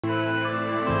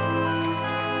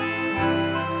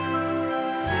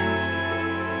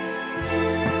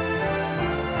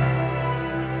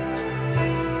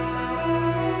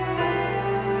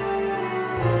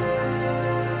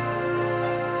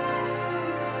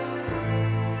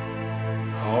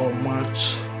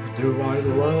do I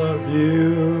love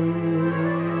you?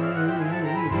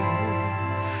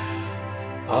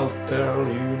 I'll tell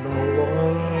you no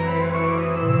lie.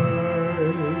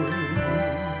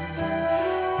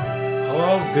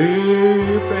 How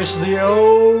deep is the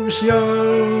ocean?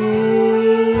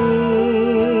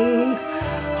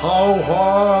 How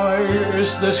high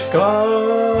is the sky?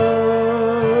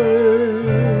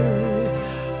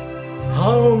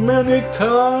 How many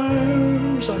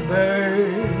times a day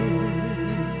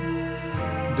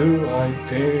do I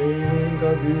think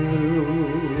of you?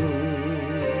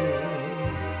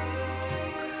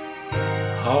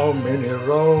 How many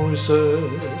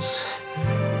roses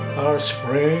are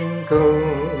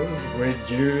sprinkled with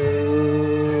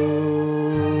dew?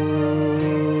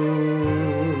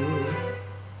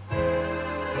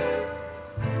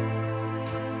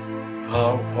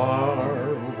 How far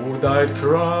would I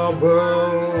travel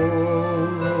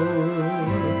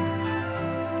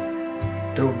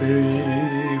to be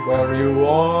where you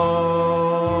are?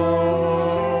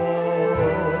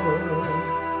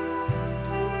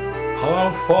 How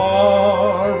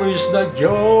far is the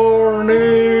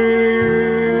journey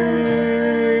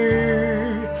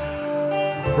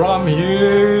from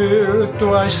here to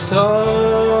a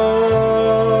star?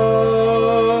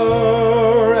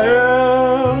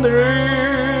 And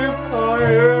if I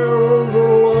ever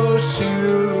lost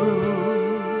you,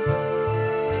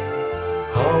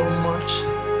 how much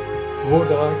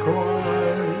would I cry?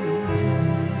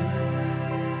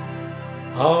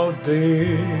 How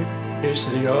deep is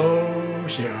the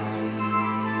ocean?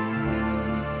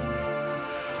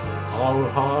 How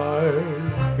high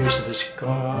is the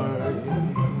sky?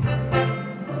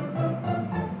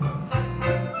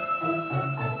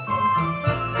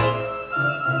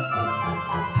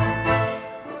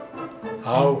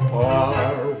 How far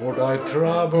would I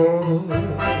travel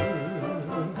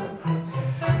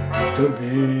to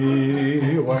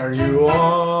be where you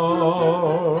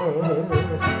are?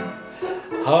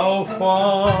 How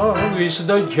far is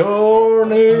the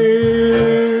journey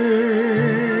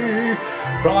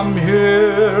from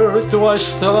here to a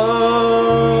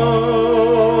star?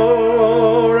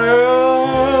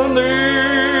 And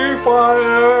if I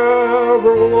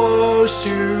ever lost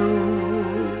you,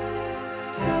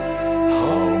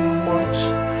 how much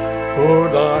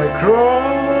would I cry?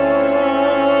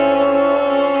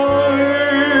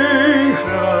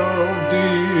 How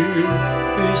deep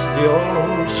is the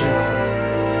ocean?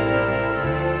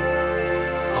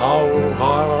 How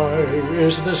high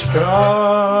is the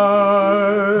sky?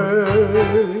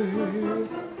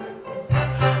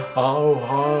 How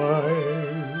high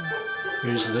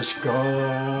is the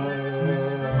sky?